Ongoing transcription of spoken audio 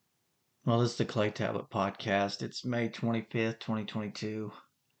Well, this is the Clay Tablet Podcast. It's May 25th, 2022.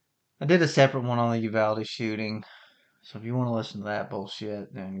 I did a separate one on the Uvalde shooting, so if you want to listen to that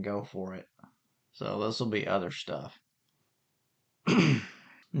bullshit, then go for it. So this will be other stuff.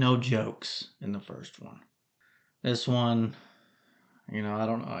 No jokes in the first one. This one, I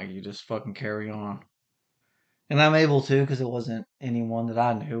don't know, you just fucking carry on. And I'm able to because it wasn't anyone that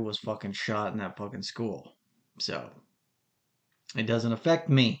I knew was fucking shot in that fucking school. So, it doesn't affect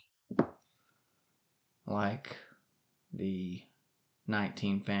me like the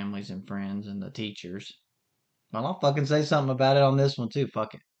 19 families and friends and the teachers. Well, I'll fucking say something about it on this one too.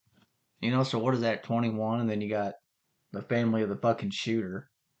 Fuck it. So what is that, 21? And then you got the family of the fucking shooter.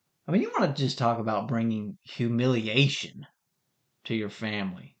 I mean, you want to just talk about bringing humiliation to your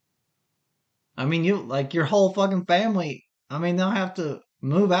family. I mean, your whole fucking family, I mean, they'll have to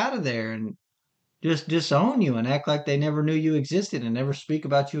move out of there and just disown you and act like they never knew you existed and never speak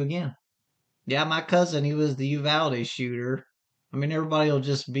about you again. Yeah, my cousin, he was the Uvalde shooter. I mean, everybody will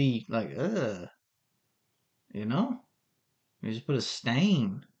just be like, ugh, you know? You just put a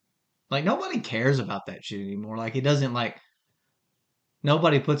stain. Like, nobody cares about that shit anymore. Like, it doesn't,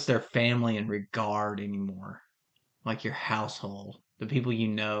 nobody puts their family in regard anymore. Like, your household, the people you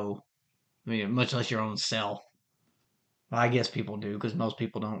know. I mean, much less your own self. Well, I guess people do, because most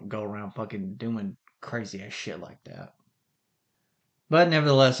people don't go around fucking doing crazy ass shit like that. But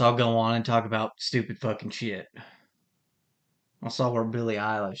nevertheless, I'll go on and talk about stupid fucking shit. I saw where Billie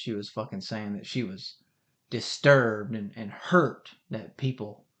Eilish, she was fucking saying that she was disturbed and hurt that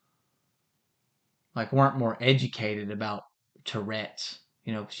people weren't more educated about Tourette's.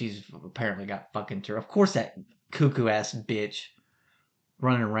 She's apparently got fucking Tourette. Of course, that cuckoo ass bitch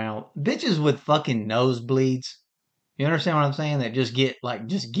running around, bitches with fucking nosebleeds. You understand what I'm saying? That just get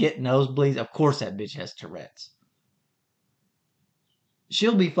nosebleeds. Of course, that bitch has Tourette's.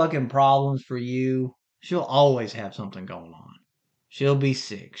 She'll be fucking problems for you. She'll always have something going on. She'll be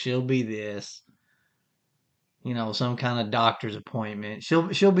sick. She'll be this. Some kind of doctor's appointment.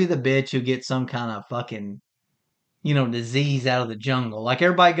 She'll be the bitch who gets some kind of fucking disease out of the jungle. Like,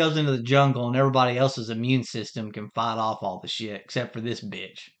 everybody goes into the jungle and everybody else's immune system can fight off all the shit except for this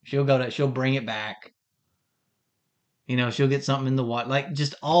bitch. She'll bring it back. She'll get something in the water. Like,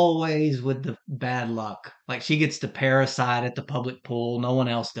 just always with the bad luck. Like, she gets to parasite at the public pool. No one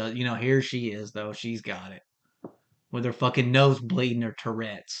else does. Here she is, though. She's got it. With her fucking nose bleeding, her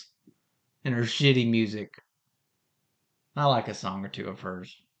Tourette's, and her shitty music. I like a song or two of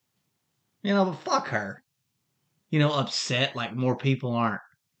hers. But fuck her. Upset like more people aren't.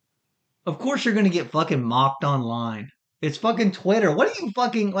 Of course you're gonna get fucking mocked online. It's fucking Twitter. What do you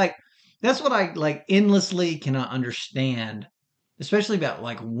fucking like? That's what I endlessly cannot understand, especially about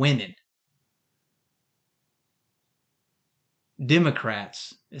women,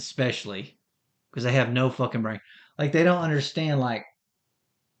 Democrats especially, because they have no fucking brain. Like, they don't understand. Like,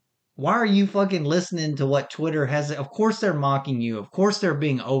 why are you fucking listening to what Twitter has? Of course they're mocking you. Of course they're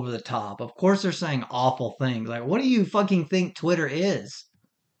being over the top. Of course they're saying awful things. Like, what do you fucking think Twitter is?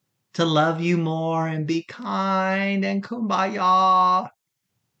 To love you more and be kind and kumbaya.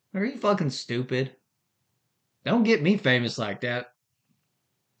 Are you fucking stupid? Don't get me famous like that.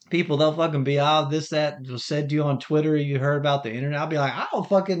 People, they'll fucking be, this, that was said to you on Twitter, you heard about the internet. I'll be like, I don't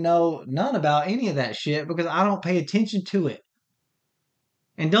fucking know none about any of that shit because I don't pay attention to it.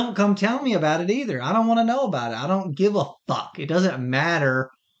 And don't come tell me about it either. I don't want to know about it. I don't give a fuck. It doesn't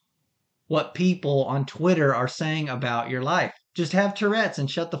matter what people on Twitter are saying about your life. Just have Tourette's and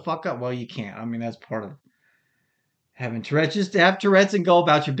shut the fuck up. Well, you can't. I mean, that's part of having Tourette's. Just have Tourette's and go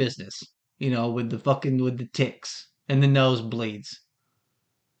about your business. With the ticks and the nosebleeds.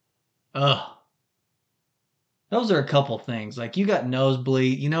 Ugh. Those are a couple things. Like, you got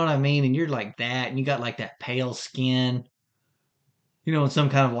nosebleed, you know what I mean? And you're like that, and you got that pale skin, and some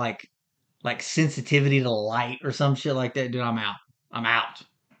kind of sensitivity to light or some shit like that. Dude, I'm out. I'm out.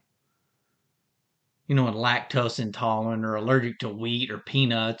 And lactose intolerant or allergic to wheat or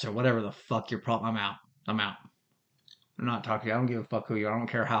peanuts or whatever the fuck your problem. I'm out. I'm out. I'm not talking to you. I don't give a fuck who you are. I don't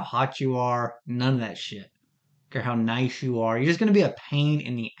care how hot you are. None of that shit. I don't care how nice you are. You're just gonna be a pain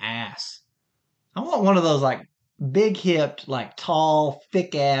in the ass. I want one of those big hipped, tall,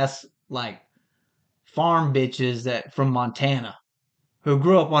 thick ass, farm bitches that from Montana who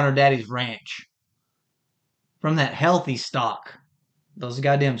grew up on her daddy's ranch. From that healthy stock. Those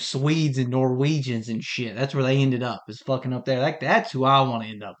goddamn Swedes and Norwegians and shit. That's where they ended up, is fucking up there. That's who I want to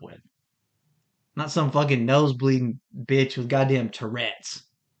end up with. Not some fucking nosebleeding bitch with goddamn Tourette's.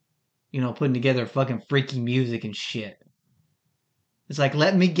 Putting together fucking freaky music and shit. It's like,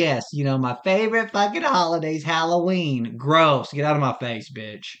 let me guess, my favorite fucking holiday's Halloween. Gross. Get out of my face,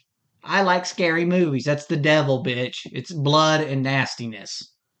 bitch. I like scary movies. That's the devil, bitch. It's blood and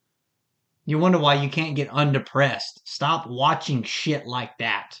nastiness. You wonder why you can't get undepressed. Stop watching shit like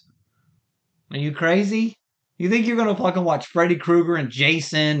that. Are you crazy? You think you're gonna fucking watch Freddy Krueger and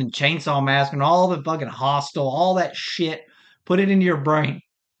Jason and Chainsaw Massacre and all the fucking Hostel, all that shit, put it into your brain,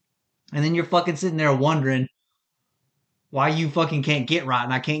 and then you're fucking sitting there wondering why you fucking can't get right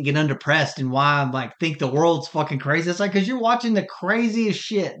and I can't get undepressed and why I'm like think the world's fucking crazy. It's like because you're watching the craziest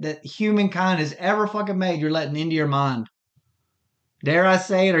shit that humankind has ever fucking made. You're letting into your mind. Dare I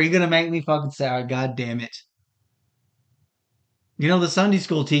say it? Or are you gonna make me fucking sour? God damn it! You know the Sunday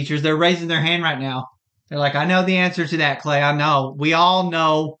school teachers, they're raising their hand right now. They're like, I know the answer to that, Clay. I know. We all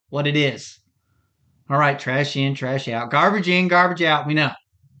know what it is. All right, trash in, trash out. Garbage in, garbage out. We know.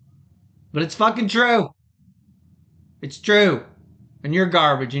 But it's fucking true. It's true. And you're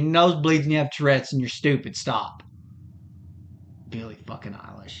garbage and your nose bleeds and you have Tourette's and you're stupid. Stop. Billie fucking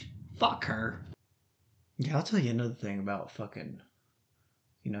Eilish. Fuck her. Yeah, I'll tell you another thing about fucking,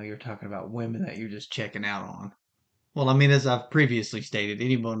 you're talking about women that you're just checking out on. Well, I mean, as I've previously stated,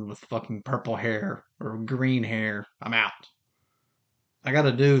 anyone with fucking purple hair or green hair, I'm out. I got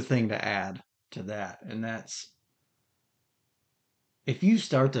a new thing to add to that, and that's if you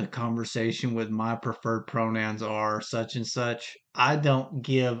start the conversation with my preferred pronouns are such and such, I don't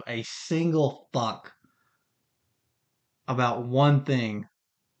give a single fuck about one thing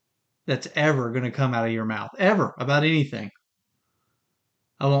that's ever going to come out of your mouth, ever, about anything.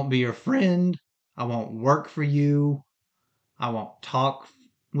 I won't be your friend. I won't work for you. I won't talk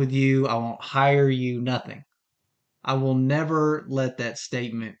with you. I won't hire you. Nothing. I will never let that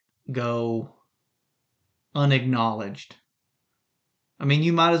statement go unacknowledged. I mean,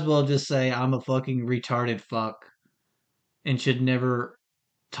 you might as well just say I'm a fucking retarded fuck and should never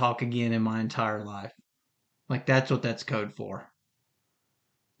talk again in my entire life. Like, that's what that's code for.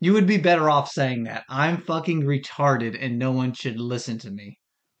 You would be better off saying that. I'm fucking retarded and no one should listen to me.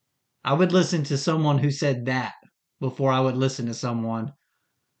 I would listen to someone who said that before I would listen to someone,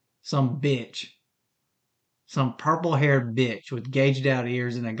 some bitch, some purple haired bitch with gauged out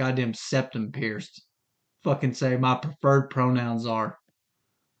ears and a goddamn septum pierced, fucking say my preferred pronouns are.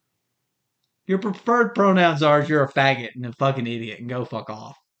 Your preferred pronouns are you're a faggot and a fucking idiot and go fuck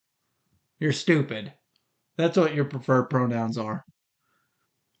off. You're stupid. That's what your preferred pronouns are.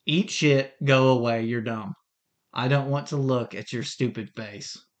 Eat shit, go away, you're dumb. I don't want to look at your stupid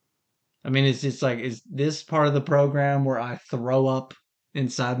face. I mean, it's just like, is this part of the program where I throw up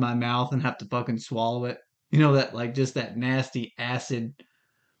inside my mouth and have to fucking swallow it? You know, that, like, just that nasty acid,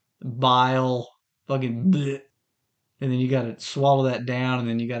 bile, fucking bleh. And then you gotta swallow that down and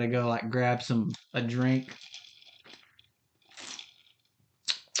then you gotta go, like, grab a drink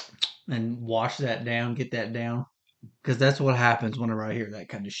and wash that down, get that down. Because that's what happens whenever I hear that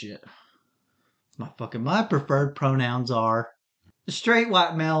kind of shit. My preferred pronouns are the straight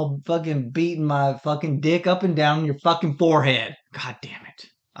white male fucking beating my fucking dick up and down your fucking forehead. God damn it.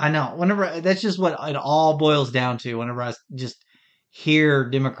 I know. That's just what it all boils down to whenever I just hear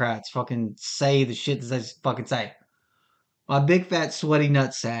Democrats fucking say the shit that they fucking say. My big fat sweaty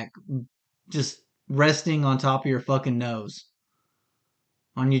nutsack just resting on top of your fucking nose.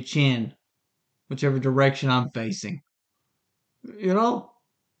 On your chin. Whichever direction I'm facing. You know?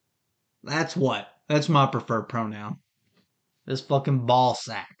 That's what. That's my preferred pronoun. This fucking ball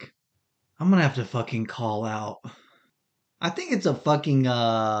sack. I'm gonna have to fucking call out. I think it's a fucking,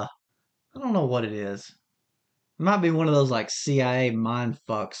 I don't know what it is. It might be one of those like CIA mind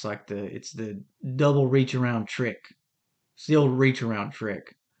fucks, like it's the double reach around trick. It's the old reach around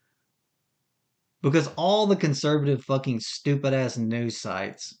trick. Because all the conservative fucking stupid ass news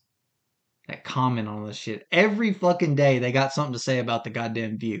sites that comment on this shit, every fucking day they got something to say about the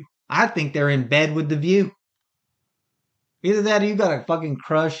goddamn View. I think they're in bed with the View. Either that or you got a fucking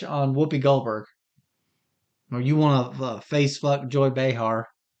crush on Whoopi Goldberg. Or you want to face fuck Joy Behar.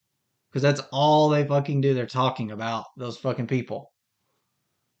 Because that's all they fucking do. They're talking about those fucking people.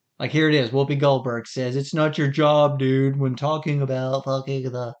 Like here it is. Whoopi Goldberg says, it's not your job, dude, when talking about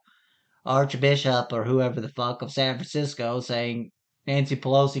fucking the Archbishop or whoever the fuck of San Francisco saying Nancy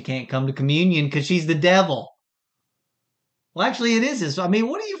Pelosi can't come to communion because she's the devil. Well, actually, it is his. I mean,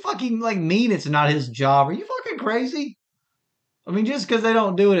 what do you fucking like mean it's not his job? Are you fucking crazy? I mean, just because they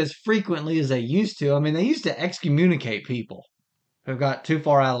don't do it as frequently as they used to. I mean, they used to excommunicate people who got too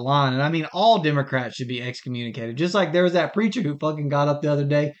far out of line. And I mean, all Democrats should be excommunicated. Just like there was that preacher who fucking got up the other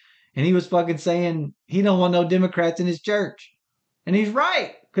day and he was fucking saying he don't want no Democrats in his church. And he's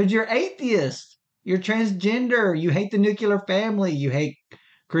right, because you're atheist. You're transgender. You hate the nuclear family. You hate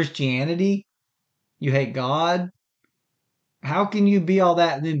Christianity. You hate God. How can you be all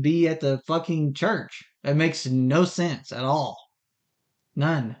that and then be at the fucking church? That makes no sense at all.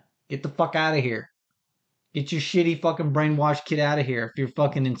 None. Get the fuck out of here. Get your shitty fucking brainwashed kid out of here if you're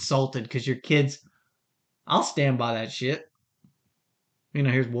fucking insulted because your kids. I'll stand by that shit.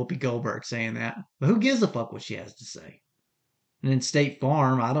 Here's Whoopi Goldberg saying that. But who gives a fuck what she has to say? And then State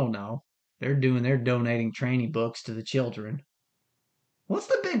Farm, I don't know. They're donating training books to the children. What's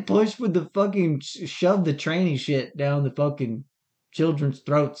the big push with the fucking shove the training shit down the fucking children's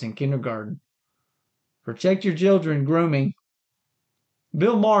throats in kindergarten? Protect your children, grooming.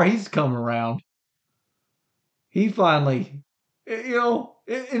 Bill Maher, he's come around. He finally, it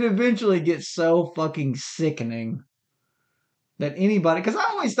eventually gets so fucking sickening that anybody, because I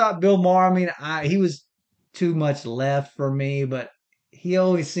always thought Bill Maher, he was too much left for me, but he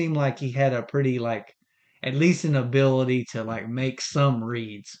always seemed like he had a pretty, like, at least an ability to, like, make some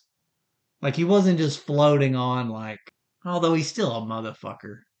reads. Like, he wasn't just floating on, like, although he's still a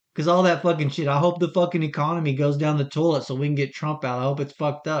motherfucker. Because all that fucking shit, I hope the fucking economy goes down the toilet so we can get Trump out. I hope it's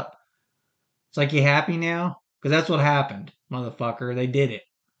fucked up. It's like, you happy now? Because that's what happened, motherfucker. They did it.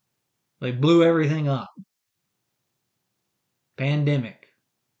 They blew everything up. Pandemic.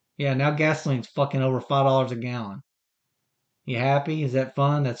 Yeah, now gasoline's fucking over $5 a gallon. You happy? Is that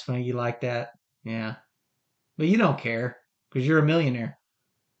fun? That's fun. You like that? Yeah. But you don't care because you're a millionaire.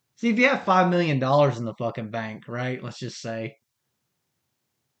 See, if you have $5 million in the fucking bank, right? Let's just say,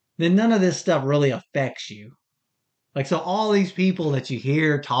 then none of this stuff really affects you. Like, so all these people that you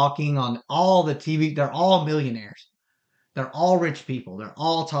hear talking on all the TV, they're all millionaires. They're all rich people. They're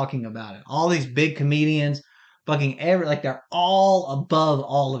all talking about it. All these big comedians, like they're all above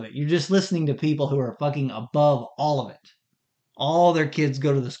all of it. You're just listening to people who are fucking above all of it. All their kids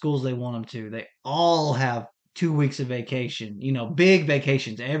go to the schools they want them to. They all have 2 weeks of vacation, big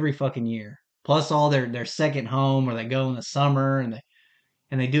vacations every fucking year. Plus all their second home where they go in the summer and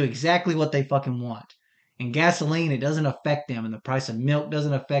they do exactly what they fucking want. And gasoline, it doesn't affect them, and the price of milk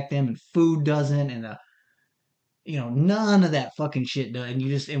doesn't affect them, and food doesn't, and none of that fucking shit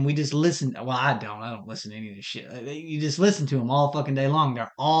does. And we just listen. Well, I don't listen to any of this shit. You just listen to them all fucking day long.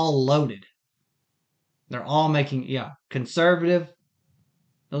 They're all loaded. They're all making, conservative.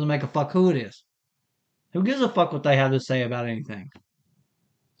 Doesn't make a fuck who it is. Who gives a fuck what they have to say about anything?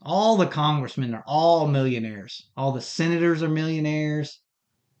 All the congressmen are all millionaires. All the senators are millionaires.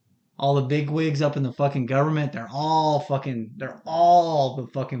 All the big wigs up in the fucking government, they're all the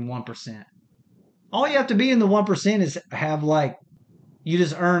fucking 1%. All you have to be in the 1% is have like, you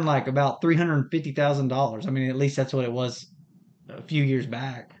just earn like about $350,000. At least that's what it was a few years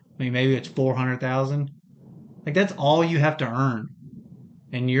back. Maybe it's 400,000. Like, that's all you have to earn.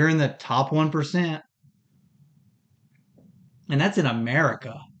 And you're in the top 1%. And that's in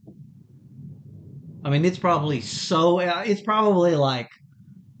America. It's probably like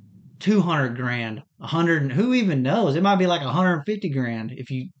 200 grand, 100, who even knows? It might be like 150 grand if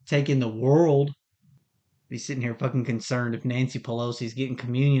you take in the world. Be sitting here fucking concerned if Nancy Pelosi's getting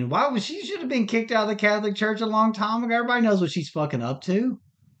communion. She should have been kicked out of the Catholic Church a long time ago. Everybody knows what she's fucking up to.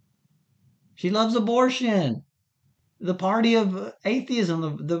 She loves abortion. The party of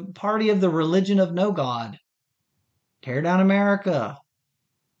atheism, the party of the religion of no God. Tear down America.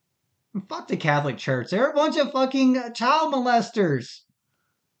 And fuck the Catholic Church. They're a bunch of fucking child molesters.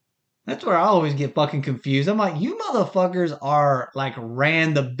 That's where I always get fucking confused. I'm like, you motherfuckers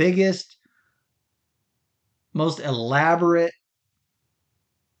ran the biggest, most elaborate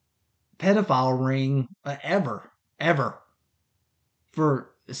pedophile ring ever.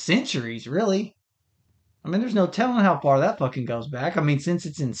 For centuries, really. There's no telling how far that fucking goes back. Since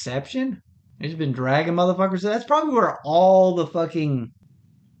its inception, it's been dragging motherfuckers. That's probably where all the fucking,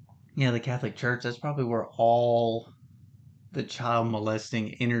 the Catholic Church, that's probably where all the child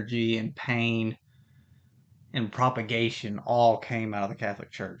molesting energy and pain and propagation all came out of the Catholic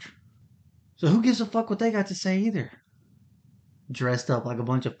Church. So who gives a fuck what they got to say either? Dressed up like a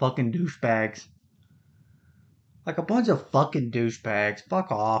bunch of fucking douchebags. Like a bunch of fucking douchebags. Fuck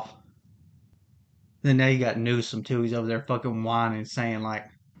off. Then now you got Newsom too. He's over there fucking whining, saying like,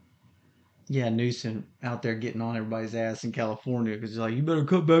 yeah, Newsom out there getting on everybody's ass in California because he's like, you better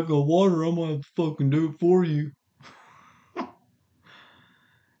cut back on water. I'm gonna fucking do it for you.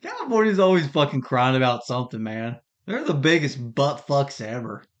 California's always fucking crying about something, man. They're the biggest butt fucks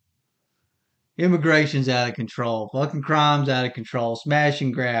ever. Immigration's out of control. Fucking crime's out of control. Smash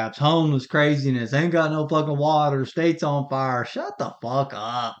and grabs. Homeless craziness. Ain't got no fucking water. State's on fire. Shut the fuck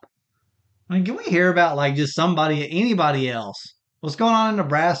up. Can we hear about just anybody else? What's going on in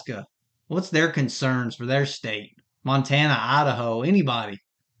Nebraska? What's their concerns for their state? Montana, Idaho, anybody.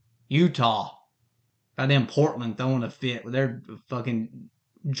 Utah. Goddamn Portland throwing a fit with their fucking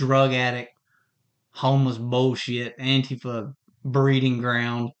drug addict, homeless bullshit, Antifa breeding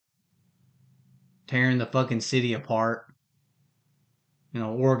ground, tearing the fucking city apart.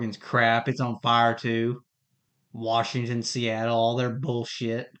 Oregon's crap. It's on fire too. Washington, Seattle, all their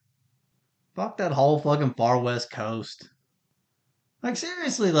bullshit. Fuck that whole fucking far west coast. Like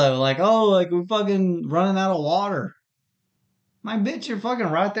seriously though, like we're fucking running out of water. My bitch, you're fucking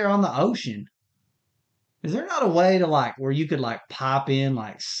right there on the ocean. Is there not a way to like where you could like pop in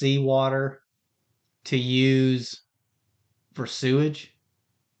like seawater to use for sewage?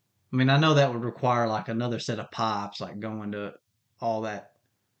 I mean, I know that would require like another set of pipes, like going to all that.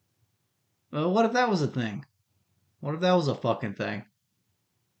 Well, what if that was a thing? What if that was a fucking thing?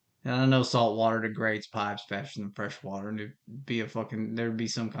 And I know salt water degrades pipes faster than fresh water, and there'd be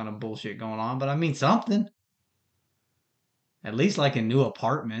some kind of bullshit going on. But I mean something. At least like in new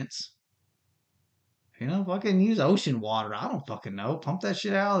apartments. Fucking use ocean water. I don't fucking know. Pump that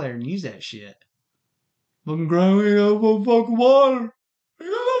shit out of there and use that shit. Fucking grandma, ain't got no fucking water.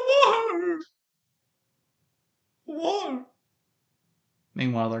 Ain't got no water. Water.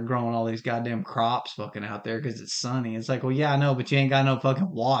 Meanwhile, they're growing all these goddamn crops fucking out there because it's sunny. It's like, well, yeah, I know, but you ain't got no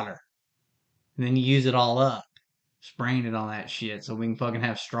fucking water. And then you use it all up, spraying it on that shit so we can fucking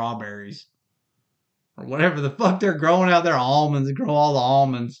have strawberries. Or whatever the fuck they're growing out there. Almonds. Grow all the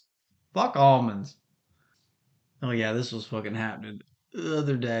almonds. Fuck almonds. Oh, yeah, this was fucking happening the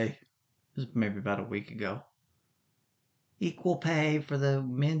other day. This was maybe about a week ago. Equal pay for the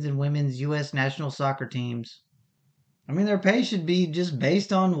men's and women's U.S. national soccer teams. I mean, their pay should be just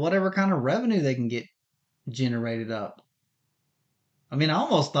based on whatever kind of revenue they can get generated up. I mean, I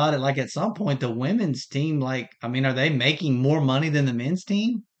almost thought it like at some point the women's team, like, I mean, are they making more money than the men's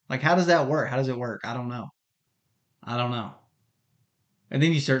team? Like, how does that work? How does it work? I don't know. I don't know. And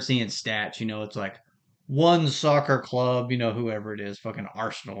then you start seeing stats, it's like one soccer club, whoever it is, fucking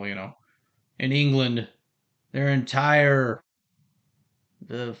Arsenal, in England, their entire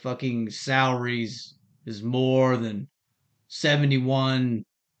the fucking salaries is more than 71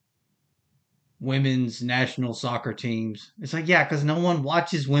 women's national soccer teams. It's like, yeah, because no one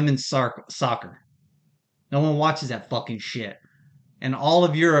watches women's soccer. No one watches that fucking shit. And all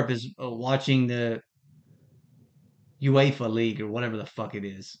of Europe is watching the UEFA League or whatever the fuck it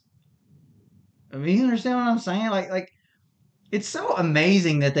is. I mean, you understand what I'm saying? Like it's so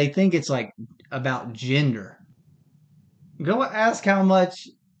amazing that they think it's like about gender. Go ask how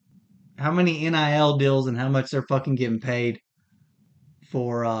many NIL deals and how much they're fucking getting paid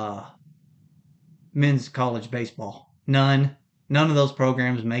for men's college baseball. None. None of those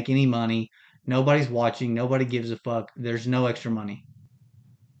programs make any money. Nobody's watching. Nobody gives a fuck. There's no extra money.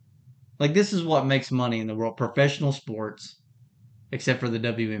 Like, this is what makes money in the world. Professional sports, except for the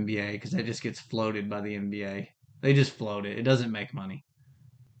WNBA, because that just gets floated by the NBA. They just float it. It doesn't make money.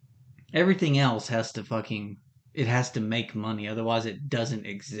 Everything else it has to make money. Otherwise, it doesn't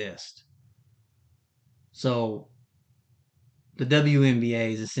exist. So, the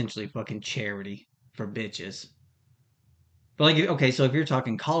WNBA is essentially fucking charity for bitches. But like, okay, so if you're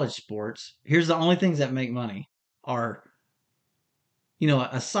talking college sports, here's the only things that make money are,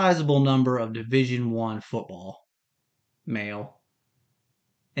 a sizable number of Division One football, male,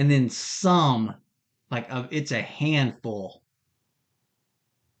 and then some, it's a handful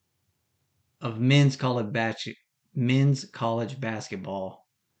of men's college basketball,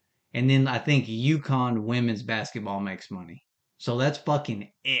 and then I think UConn women's basketball makes money. So that's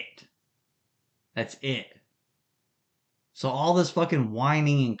fucking it. That's it. So all this fucking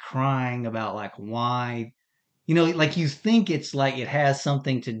whining and crying about like why, like you think it's like it has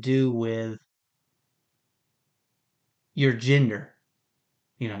something to do with your gender,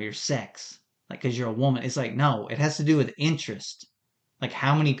 your sex, like because you're a woman. It's like, no, it has to do with interest, like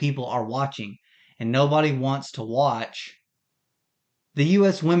how many people are watching, and nobody wants to watch the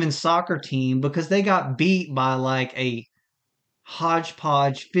U.S. women's soccer team because they got beat by like a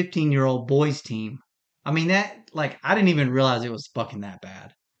hodgepodge 15-year-old boys team. I mean, I didn't even realize it was fucking that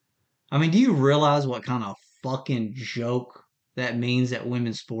bad. I mean, do you realize what kind of fucking joke that means that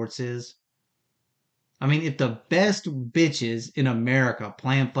women's sports is? I mean, if the best bitches in America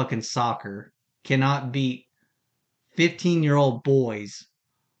playing fucking soccer cannot beat 15-year-old boys,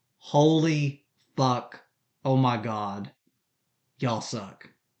 holy fuck, oh my god, y'all suck.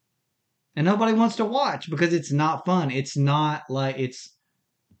 And nobody wants to watch because it's not fun. It's not like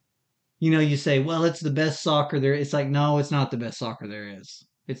you say, well, it's the best soccer there. It's like, no, it's not the best soccer there is.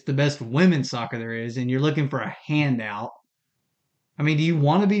 It's the best women's soccer there is, and you're looking for a handout. I mean, do you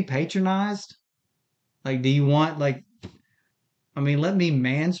want to be patronized? Like, do you want, like, I mean, let me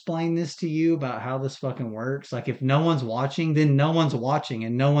mansplain this to you about how this fucking works. Like, if no one's watching, then no one's watching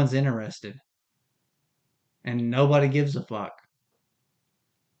and no one's interested. And nobody gives a fuck.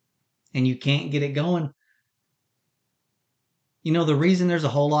 And you can't get it going. You know, the reason there's a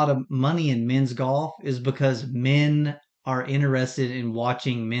whole lot of money in men's golf is because men are interested in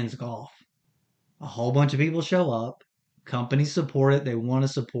watching men's golf. A whole bunch of people show up. Companies support it. They want to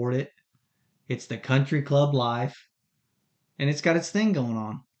support it. It's the country club life. And it's got its thing going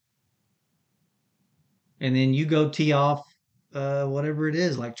on. And then you go tee off whatever it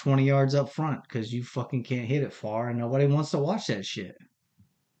is, like 20 yards up front because you fucking can't hit it far and nobody wants to watch that shit.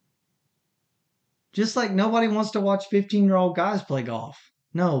 Just like nobody wants to watch 15-year-old guys play golf.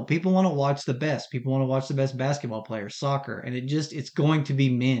 No, people want to watch the best. People want to watch the best basketball players, soccer, and it's going to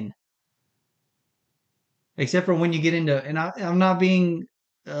be men. Except for when you get into, and I'm not being,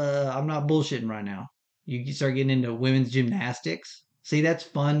 I'm not bullshitting right now. You start getting into women's gymnastics. See, that's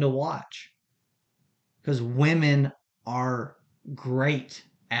fun to watch because women are great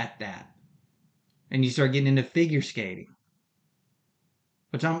at that. And you start getting into figure skating,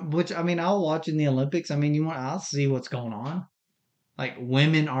 which I mean, I'll watch in the Olympics. I mean, I'll see what's going on. Like,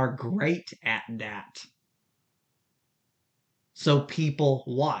 women are great at that. So people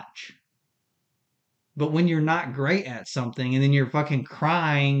watch. But when you're not great at something and then you're fucking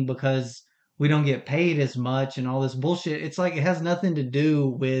crying because we don't get paid as much and all this bullshit, it's like it has nothing to do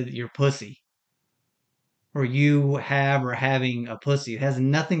with your pussy or you have or having a pussy. It has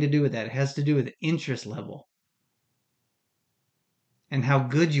nothing to do with that. It has to do with interest level and how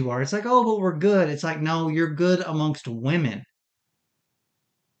good you are. It's like, oh, but we're good. It's like, no, you're good amongst women.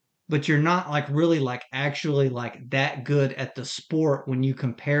 But you're not like really like actually like that good at the sport when you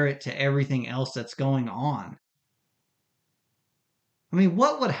compare it to everything else that's going on. I mean,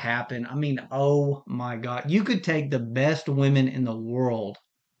 what would happen? I mean, oh my God. You could take the best women in the world.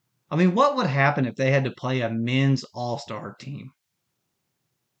 I mean, what would happen if they had to play a men's all-star team?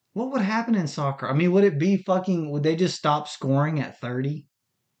 What would happen in soccer? I mean, would it be fucking, would they just stop scoring at 30?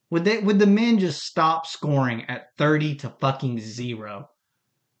 Would the men just stop scoring at 30 to fucking 0?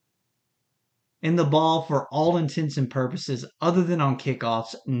 And the ball, for all intents and purposes, other than on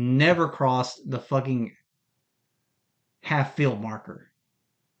kickoffs, never crossed the fucking half field marker.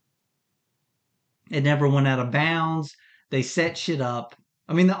 It never went out of bounds. They set shit up.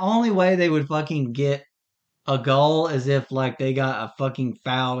 I mean, the only way they would fucking get a goal is if, like, they got a fucking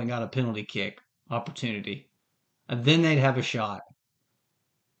foul and got a penalty kick opportunity. And then they'd have a shot.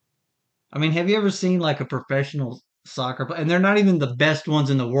 I mean, have you ever seen, like, a professional soccer player? And they're not even the best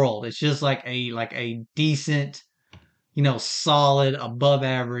ones in the world. It's just like a decent, solid, above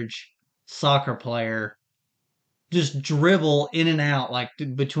average soccer player just dribble in and out like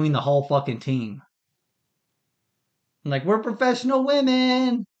between the whole fucking team. Like, we're professional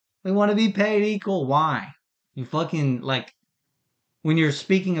women. We want to be paid equal. Why? You fucking like when you're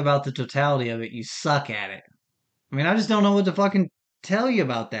speaking about the totality of it, you suck at it. I mean, I just don't know what to fucking tell you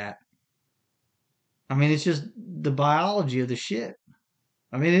about that. I mean, it's just the biology of the shit.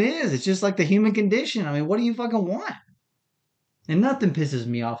 I mean, it is. It's just like the human condition. I mean, what do you fucking want? And nothing pisses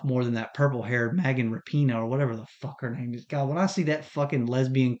me off more than that purple haired Megan Rapinoe or whatever the fuck her name is. God, when I see that fucking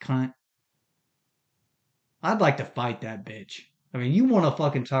lesbian cunt, I'd like to fight that bitch. I mean, you want to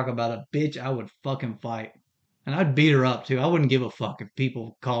fucking talk about a bitch, I would fucking fight. And I'd beat her up too. I wouldn't give a fuck if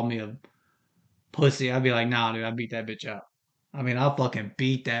people called me a pussy. I'd be like, nah, dude, I beat that bitch up. I mean, I'll fucking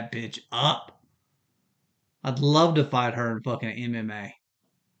beat that bitch up. I'd love to fight her in fucking MMA.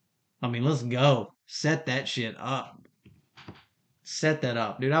 I mean, let's go. Set that shit up. Set that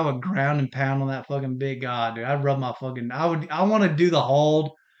up, dude. I would ground and pound on that fucking big god, dude. I'd rub my fucking. I want to do the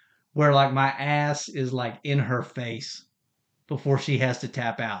hold where like my ass is like in her face before she has to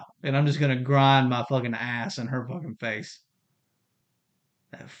tap out, and I'm just gonna grind my fucking ass in her fucking face.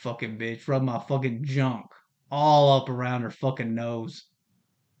 That fucking bitch. Rub my fucking junk all up around her fucking nose,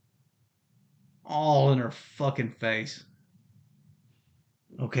 all in her fucking face.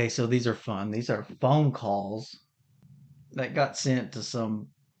 Okay, so these are fun. These are phone calls that got sent to some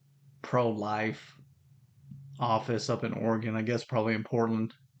pro-life office up in Oregon, I guess probably in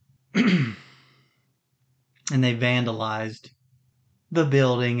Portland. And they vandalized the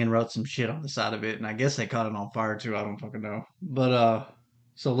building and wrote some shit on the side of it, and I guess they caught it on fire too. I don't fucking know. But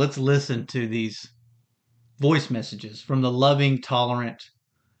so let's listen to these voice messages from the loving, tolerant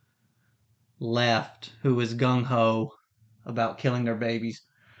left who is gung-ho about killing their babies,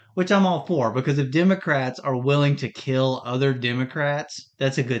 which I'm all for, because if Democrats are willing to kill other Democrats,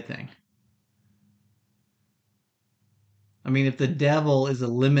 that's a good thing. I mean, if the devil is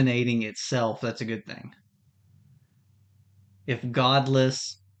eliminating itself, that's a good thing. if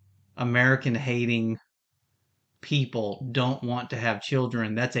godless, American hating people don't want to have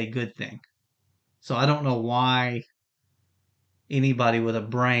children, that's a good thing. So I don't know why anybody with a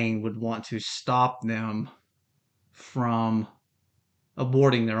brain would want to stop them from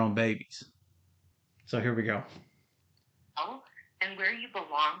aborting their own babies. So here we go. And where you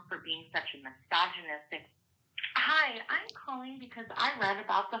belong for being such a misogynistic. Hi, I'm calling because I read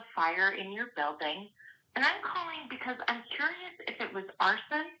about the fire in your building, and I'm calling because I'm curious if it was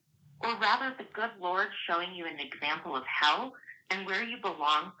arson, or rather the good Lord showing you an example of hell, and where you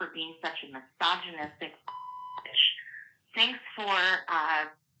belong for being such a misogynistic bitch. Thanks for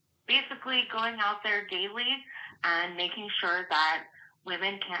basically going out there daily and making sure that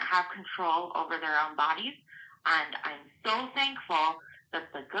women can't have control over their own bodies. And I'm so thankful that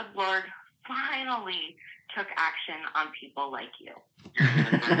the good Lord finally took action on people like you.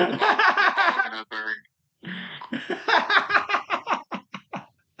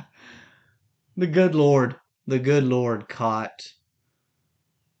 The good Lord caught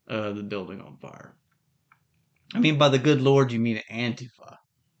the building on fire. I mean, by the good Lord, you mean Antifa,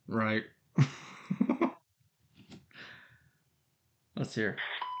 right? Let's hear.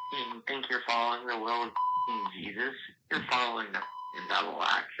 You think you're following the will of Jesus? You're following the devil,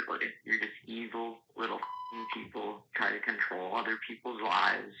 actually. You're just evil little people try to control other people's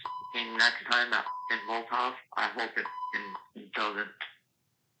lives. And next time that goes off, I hope it doesn't.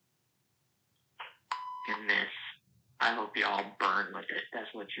 In this, I hope you all burn with it.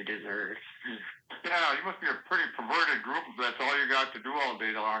 That's what you deserve. Yeah, you must be a pretty perverted group if that's all you got to do all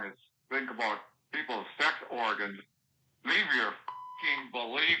day long is think about people's sex organs. Leave your f***ing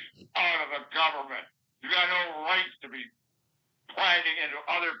beliefs out of the government. You got no rights to be prying into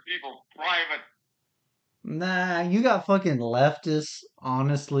other people's private. Nah, you got fucking leftists,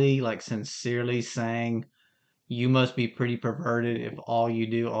 honestly, like sincerely saying you must be pretty perverted if all you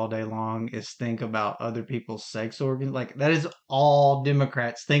do all day long is think about other people's sex organs. Like, that is all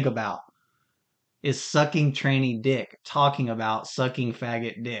Democrats think about, is sucking tranny dick, talking about sucking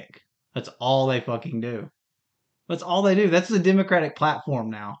faggot dick. That's all they fucking do. That's all they do. That's the Democratic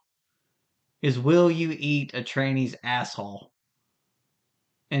platform now. Is will you eat a tranny's asshole?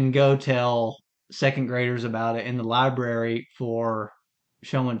 And go tell second graders about it in the library for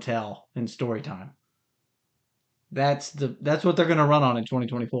show and tell and story time. That's what they're gonna run on in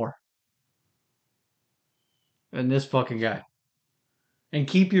 2024. And this fucking guy. And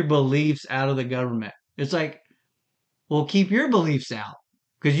keep your beliefs out of the government. It's like, well, keep your beliefs out.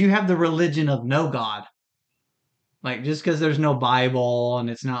 Because you have the religion of no God. Like, just because there's no Bible and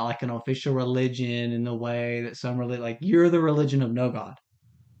it's not like an official religion in the way that some religion, like, you're the religion of no God.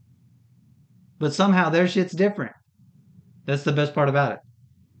 But somehow their shit's different. That's the best part about it.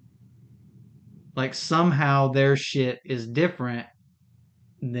 Like, somehow their shit is different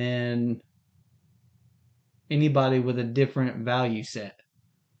than anybody with a different value set.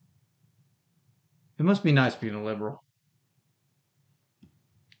 It must be nice being a liberal.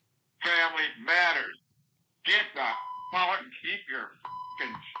 Family matters. Get the out and keep your f***ing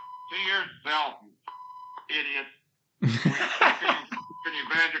to yourself, you idiot. Fucking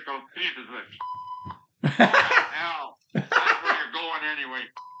evangelical pieces of hell. That's where you're going anyway.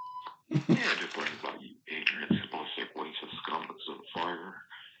 Yeah, just learned about you ignorant, simple, sick, racist scum of the fire.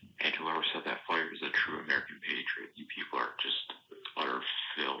 And whoever said that fire is a true American patriot. You people are just utter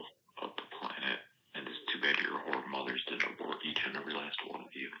filth of the planet. And it's too bad your horrible mothers didn't abort each and every last one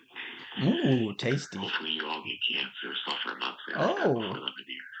of you. Ooh, tasty. Hopefully you all get cancer, suffer immensely,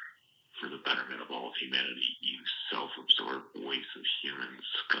 for the betterment of all of humanity, you self-absorbed waste of human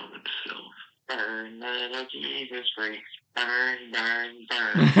scum and filth. Burn, little Jesus freaks. Burn, burn,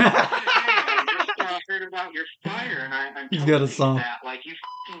 burn. I just heard about your fire, and I'm He's got a song. that. Like, you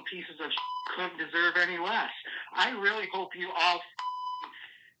f***ing pieces of couldn't deserve any less. I really hope you all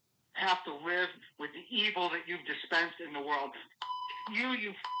have to live with the evil that you've dispensed in the world. You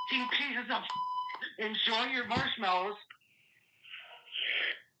f***ing pieces of enjoy your marshmallows.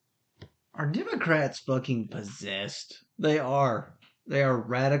 Are Democrats fucking possessed? They are. They are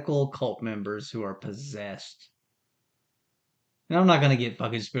radical cult members who are possessed. And I'm not gonna get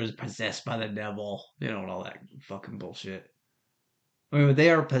fucking spirits possessed by the devil, all that fucking bullshit. I mean, they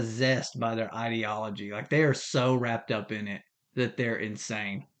are possessed by their ideology. Like, they are so wrapped up in it that they're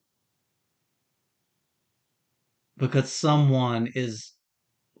insane. Because someone is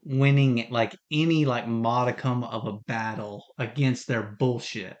winning like any like modicum of a battle against their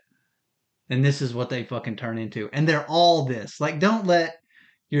bullshit. And this is what they fucking turn into. And they're all this. Like, don't let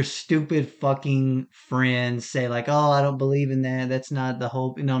your stupid fucking friends say, like, oh, I don't believe in that. That's not the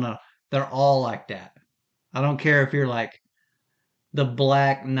whole. No. They're all like that. I don't care if you're like the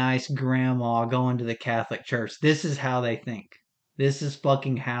black, nice grandma going to the Catholic Church. This is how they think. This is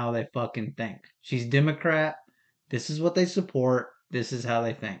fucking how they fucking think. She's Democrat. This is what they support. This is how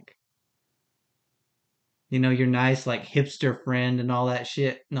they think. You know, your nice, like, hipster friend and all that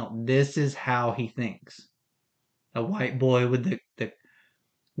shit. No, this is how he thinks. A white boy with the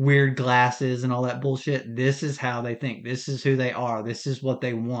weird glasses and all that bullshit. This is how they think. This is who they are. This is what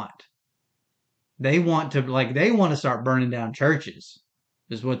they want. They want to start burning down churches.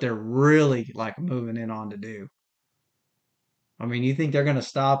 Is what they're really, like, moving in on to do. I mean, you think they're going to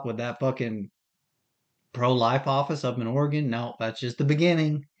stop with that fucking pro-life office up in Oregon? No, that's just the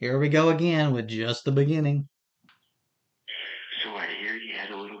beginning. Here we go again with just the beginning. So I hear you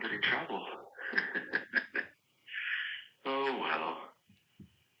had a little bit of trouble. Oh, well.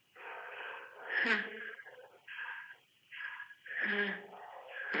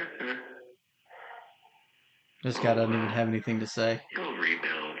 This guy doesn't even have anything to say. You'll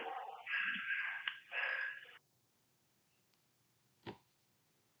rebuild.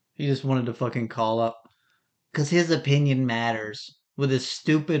 He just wanted to fucking call up. Because his opinion matters. With his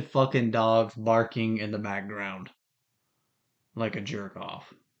stupid fucking dogs barking in the background. Like a jerk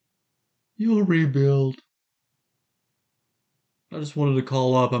off. You'll rebuild. I just wanted to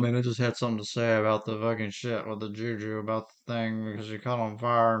call up. I mean, I just had something to say about the fucking shit with the juju about the thing because you caught on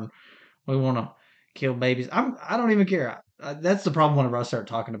fire and we want to kill babies. I don't even care. That's the problem whenever I start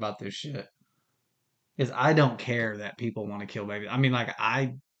talking about this shit. Is I don't care that people want to kill babies. I mean, like,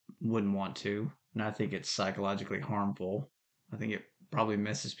 I wouldn't want to. And I think it's psychologically harmful. I think it probably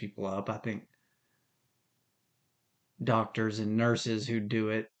messes people up. I think doctors and nurses who do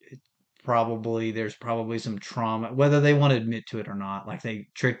it, there's probably some trauma, whether they want to admit to it or not. Like, they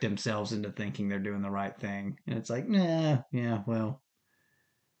trick themselves into thinking they're doing the right thing. And it's like, nah, yeah, well,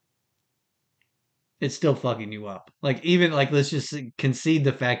 it's still fucking you up. Like, even, like, let's just concede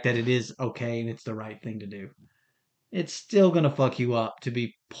the fact that it is okay and it's the right thing to do. It's still gonna fuck you up to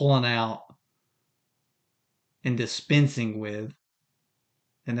be pulling out and dispensing with,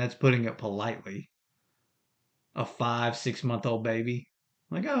 and that's putting it politely, a 5-6 month old baby.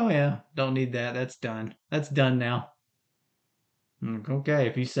 Like, oh yeah, don't need that. That's done. That's done now. I'm like, okay,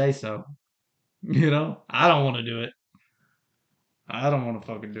 if you say so. You know, I don't want to do it. I don't want to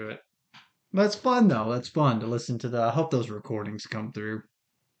fucking do it. But it's fun though. That's fun to listen to I hope those recordings come through.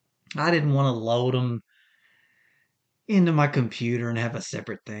 I didn't want to load them into my computer and have a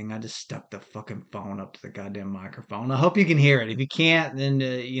separate thing. I just stuck the fucking phone up to the goddamn microphone. I hope you can hear it. If you can't, then,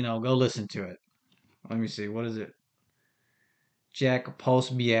 go listen to it. Let me see. What is it? Jack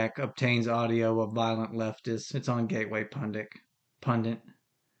Postbiak obtains audio of violent leftists. It's on Gateway Pundit.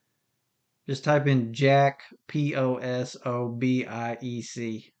 Just type in Jack, Posobiec,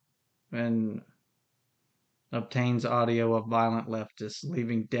 and obtains audio of violent leftists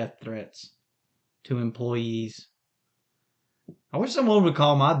leaving death threats to employees. I wish someone would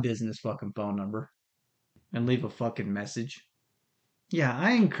call my business fucking phone number and leave a fucking message. Yeah,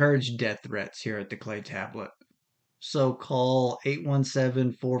 I encourage death threats here at the Clay Tablet. So call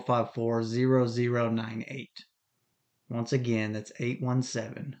 817-454-0098. Once again, that's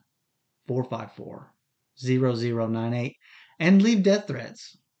 817-454-0098. And leave death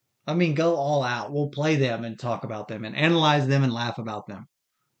threats. I mean, go all out. We'll play them and talk about them and analyze them and laugh about them.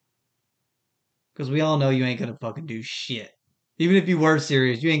 Because we all know you ain't going to fucking do shit. Even if you were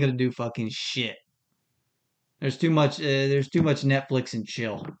serious, you ain't going to do fucking shit. There's too much Netflix and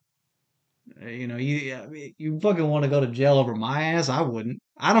chill. You fucking want to go to jail over my ass? I wouldn't.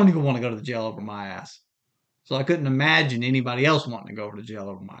 I don't even want to go to the jail over my ass. So I couldn't imagine anybody else wanting to go over to jail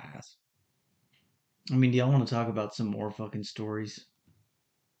over my ass. I mean, do y'all want to talk about some more fucking stories?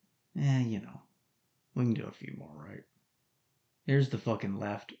 We can do a few more, right? Here's the fucking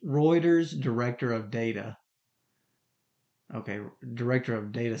left. Reuters director of data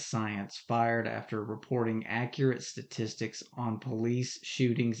science fired after reporting accurate statistics on police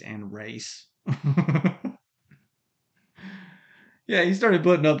shootings and race. Yeah, he started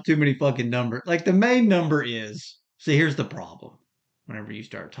putting up too many fucking numbers. Like, the main number is... See, here's the problem. Whenever you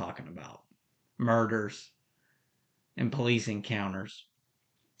start talking about murders and police encounters,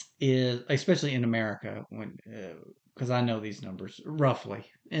 is especially in America, because I know these numbers roughly,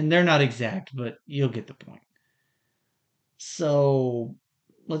 and they're not exact, but you'll get the point. So,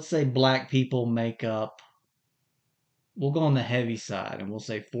 let's say black people make up... We'll go on the heavy side, and we'll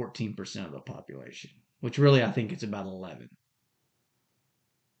say 14% of the population, which really I think it's about 11.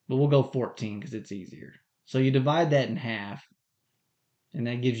 But we'll go 14 because it's easier. So you divide that in half, and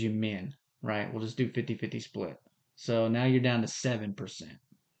that gives you men, right? We'll just do 50-50 split. So now you're down to 7%.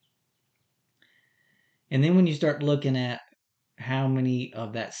 And then when you start looking at how many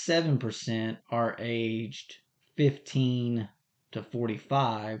of that 7% are aged 15 to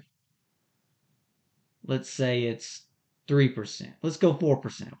 45. Let's say it's 3%. Let's go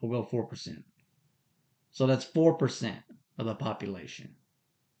 4%. We'll go 4%. So that's 4% of the population.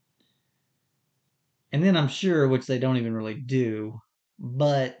 And then I'm sure, which they don't even really do,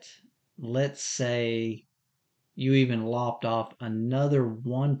 but let's say you even lopped off another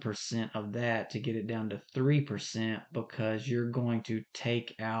 1% of that to get it down to 3% because you're going to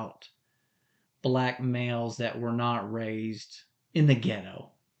take out black males that were not raised in the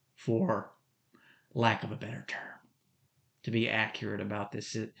ghetto, for lack of a better term, to be accurate about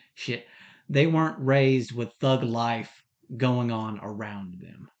this shit. They weren't raised with thug life going on around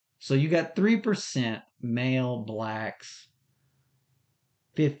them. So you got 3% male blacks,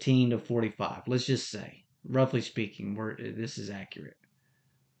 15 to 45. Let's just say, roughly speaking, this is accurate.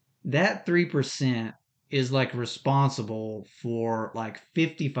 That 3% is like responsible for like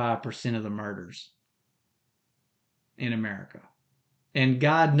 55% of the murders in America. And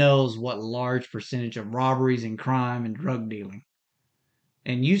God knows what large percentage of robberies and crime and drug dealing.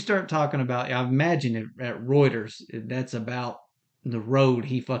 And you start talking about, I imagine at Reuters, that's about the road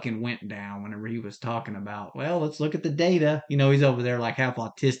he fucking went down whenever he was talking about, well, let's look at the data. You know, he's over there like half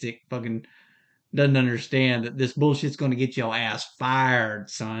autistic, fucking doesn't understand that this bullshit's going to get your ass fired,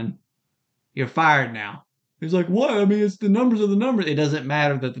 son. You're fired now. He's like, what? I mean, it's the numbers of the numbers. It doesn't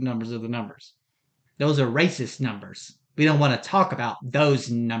matter that the numbers are the numbers. Those are racist numbers. We don't want to talk about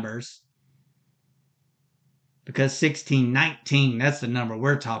those numbers. Because 1619, that's the number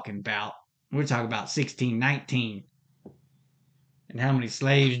we're talking about. We're talking about 1619. And how many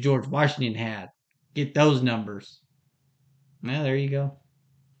slaves George Washington had. Get those numbers. Well, there you go.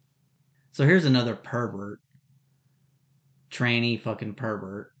 So here's another pervert. Tranny fucking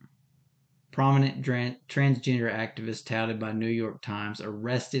pervert. Prominent transgender activist touted by New York Times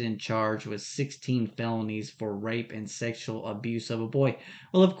arrested and charged with 16 felonies for rape and sexual abuse of a boy.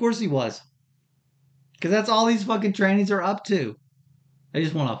 Well, of course he was. Because that's all these fucking trannies are up to. They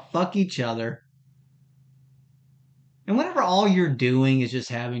just want to fuck each other. And whenever all you're doing is just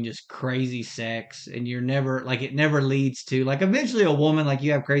having just crazy sex and you're never, like, it never leads to, like, eventually a woman, like,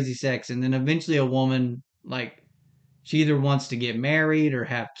 you have crazy sex and then eventually a woman, like, she either wants to get married or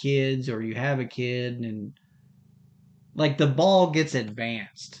have kids, or you have a kid, and like the ball gets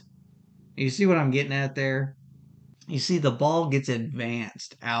advanced. You see what I'm getting at there? You see, the ball gets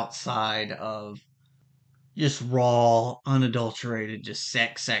advanced outside of just raw, unadulterated, just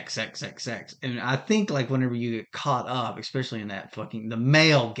sex. And I think like whenever you get caught up, especially in that fucking, the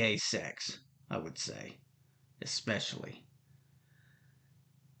male gay sex, I would say, especially.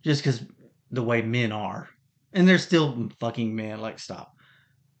 Just because the way men are. And they're still fucking men, like, stop.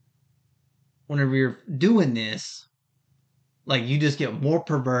 Whenever you're doing this, like, you just get more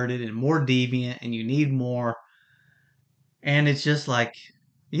perverted and more deviant and you need more. And it's just like,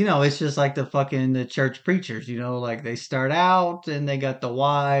 you know, it's just like the church preachers, you know, like they start out and they got the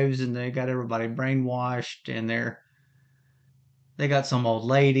wives and they got everybody brainwashed and they got some old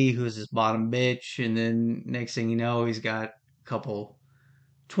lady who's his bottom bitch. And then next thing you know, he's got a couple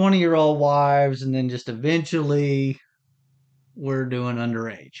 20-year-old wives, and then just eventually we're doing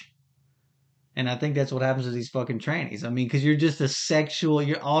underage. And I think that's what happens to these fucking trannies. I mean, because you're just a sexual,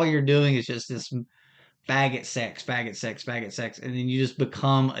 all you're doing is just this faggot sex, and then you just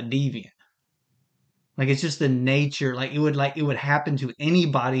become a deviant. Like, it's just the nature, like it would happen to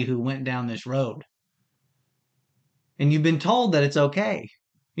anybody who went down this road. And you've been told that it's okay.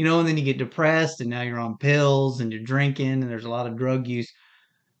 You know, and then you get depressed and now you're on pills and you're drinking and there's a lot of drug use.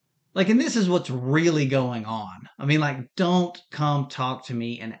 Like, and this is what's really going on. I mean, like, don't come talk to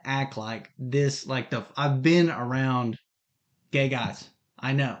me and act like this, like I've been around gay guys.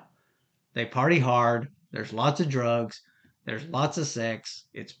 I know. They party hard. There's lots of drugs. There's lots of sex.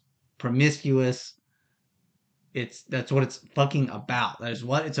 It's promiscuous. That's what it's fucking about. That is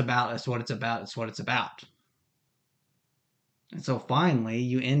what it's about. That's what it's about. It's what it's about. And so finally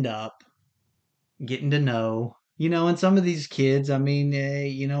you end up getting to know, you know, and some of these kids, I mean,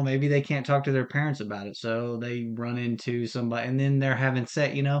 you know, maybe they can't talk to their parents about it. So they run into somebody and then they're having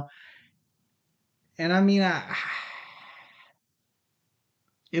sex, you know. And I mean,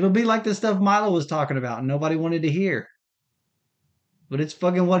 it'll be like the stuff Milo was talking about and nobody wanted to hear. But it's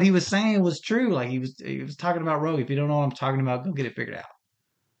fucking what he was saying was true. Like he was talking about Rogue. If you don't know what I'm talking about, go get it figured out.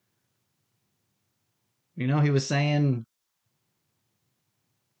 You know, he was saying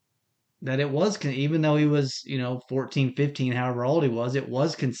that it was, even though he was, you know, 14, 15, however old he was, it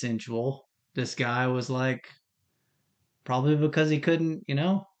was consensual. This guy was like, probably because he couldn't, you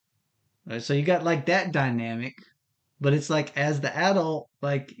know. So you got like that dynamic But it's like, as the adult,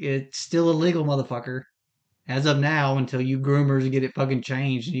 like, it's still illegal, motherfucker. As of now, until you groomers get it fucking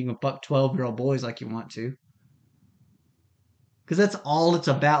changed and you can fuck 12-year-old boys like you want to. Because that's all it's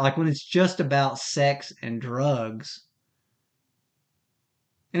about. Like, when it's just about sex and drugs.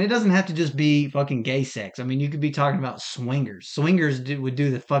 And it doesn't have to just be fucking gay sex. I mean, you could be talking about swingers. Swingers would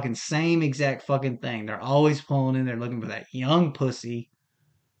do the fucking same exact fucking thing. They're always pulling in there looking for that young pussy.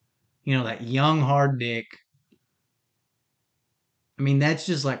 You know, that young hard dick. I mean, that's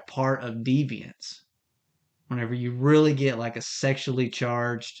just like part of deviance. Whenever you really get like a sexually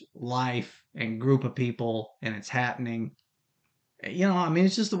charged life and group of people and it's happening. You know, I mean,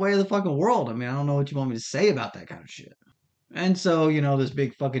 it's just the way of the fucking world. I mean, I don't know what you want me to say about that kind of shit. And so, you know, this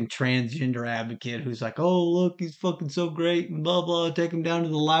big fucking transgender advocate who's like, oh, look, he's fucking so great and blah, blah, take him down to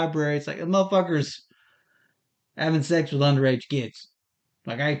the library. It's like, the motherfucker's having sex with underage kids.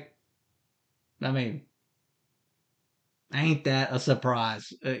 Like, I mean, ain't that a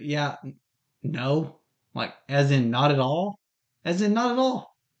surprise? Yeah, no. Like, as in not at all? As in not at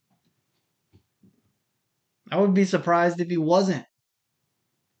all. I would be surprised if he wasn't.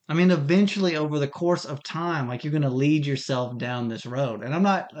 I mean, eventually over the course of time, like, you're going to lead yourself down this road. And I'm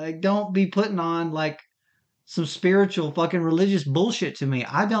not, like, don't be putting on, like, some spiritual fucking religious bullshit to me.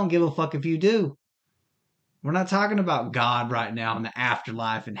 I don't give a fuck if you do. We're not talking about God right now and the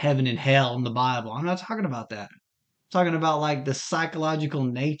afterlife and heaven and hell in the Bible. I'm not talking about that. I'm talking about, like, the psychological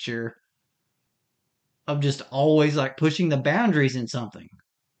nature of just always, like, pushing the boundaries in something.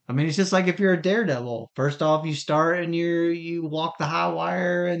 I mean, it's just like if you're a daredevil. First off, you start and you walk the high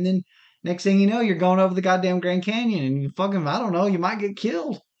wire, and then next thing you know, you're going over the goddamn Grand Canyon, and you fucking, I don't know, you might get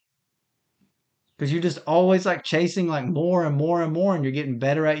killed because you're just always like chasing like more and more and more, and you're getting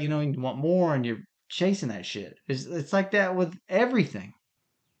better at, you know, and you want more, and you're chasing that shit. It's like that with everything.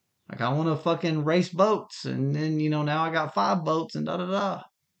 Like, I want to fucking race boats, and then, you know, now I got 5 boats and da da da.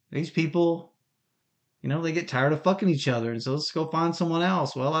 These people, you know, they get tired of fucking each other, and so let's go find someone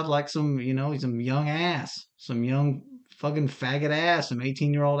else. Well, I'd like some, you know, some young ass, some young fucking faggot ass, some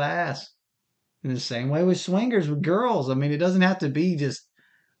 18-year-old ass. In the same way with swingers, with girls. I mean, it doesn't have to be just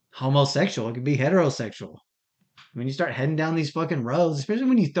homosexual. It could be heterosexual. When you start heading down these fucking roads, especially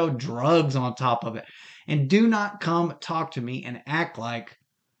when you throw drugs on top of it. And do not come talk to me and act like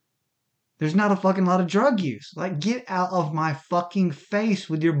there's not a fucking lot of drug use. Like, get out of my fucking face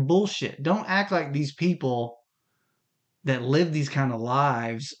with your bullshit. Don't act like these people that live these kind of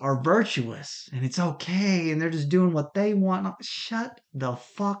lives are virtuous and it's okay and they're just doing what they want. Shut the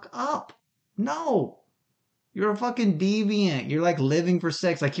fuck up. No. You're a fucking deviant. You're like living for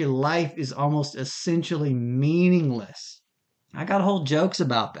sex. Like, your life is almost essentially meaningless. I got whole jokes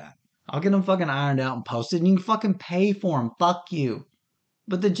about that. I'll get them fucking ironed out and posted, and you can fucking pay for them. Fuck you.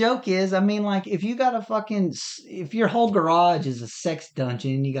 But the joke is, I mean, like, if you got a fucking, if your whole garage is a sex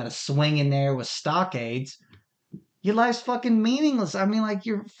dungeon, you got a swing in there with stockades, your life's fucking meaningless. I mean, like,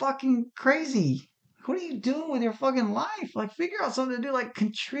 you're fucking crazy. What are you doing with your fucking life? Like, figure out something to do. Like,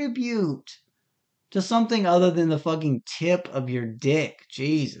 contribute to something other than the fucking tip of your dick.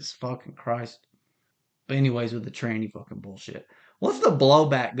 Jesus fucking Christ. But anyways, with the tranny fucking bullshit. What's the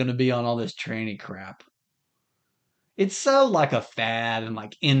blowback going to be on all this tranny crap? It's so like a fad and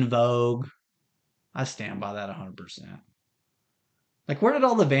like in vogue. I stand by that 100%. Like, where did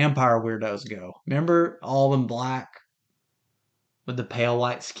all the vampire weirdos go? Remember, all in black with the pale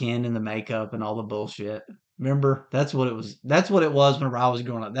white skin and the makeup and all the bullshit? Remember? That's what it was. That's what it was whenever I was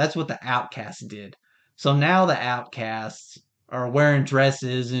growing up. That's what the outcasts did. So now the outcasts are wearing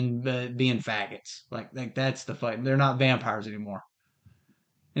dresses and being faggots. Like that's the fight. They're not vampires anymore.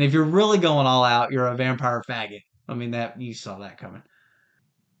 And if you're really going all out, you're a vampire faggot. I mean, that you saw that coming.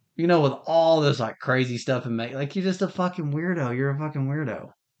 You know, with all this like crazy stuff and like, you're just a fucking weirdo. You're a fucking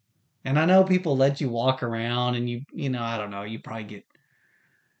weirdo. And I know people let you walk around, and you know, I don't know, you probably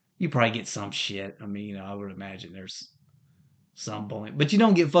get some shit. I mean, you know, I would imagine there's some bullying, but you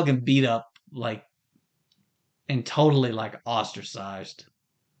don't get fucking beat up like and totally like ostracized.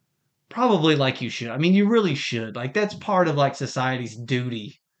 Probably like you should. I mean, you really should. Like, that's part of like society's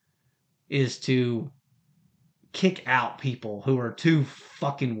duty, is to kick out people who are too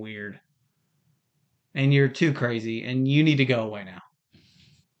fucking weird. And you're too crazy, and you need to go away now.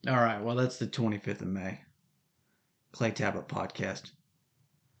 All right, well, that's the 25th of May. Clay Tablet Podcast.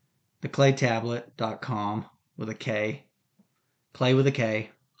 theclaytablet.com with a K. Clay with a K.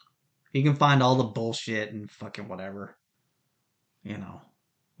 You can find all the bullshit and fucking whatever. You know.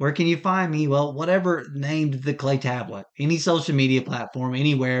 Where can you find me? Well, whatever named the Clay Tablet. Any social media platform,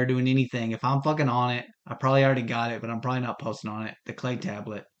 anywhere, doing anything. If I'm fucking on it, I probably already got it, but I'm probably not posting on it. The Clay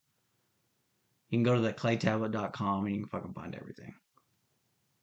Tablet. You can go to the claytablet.com and you can fucking find everything.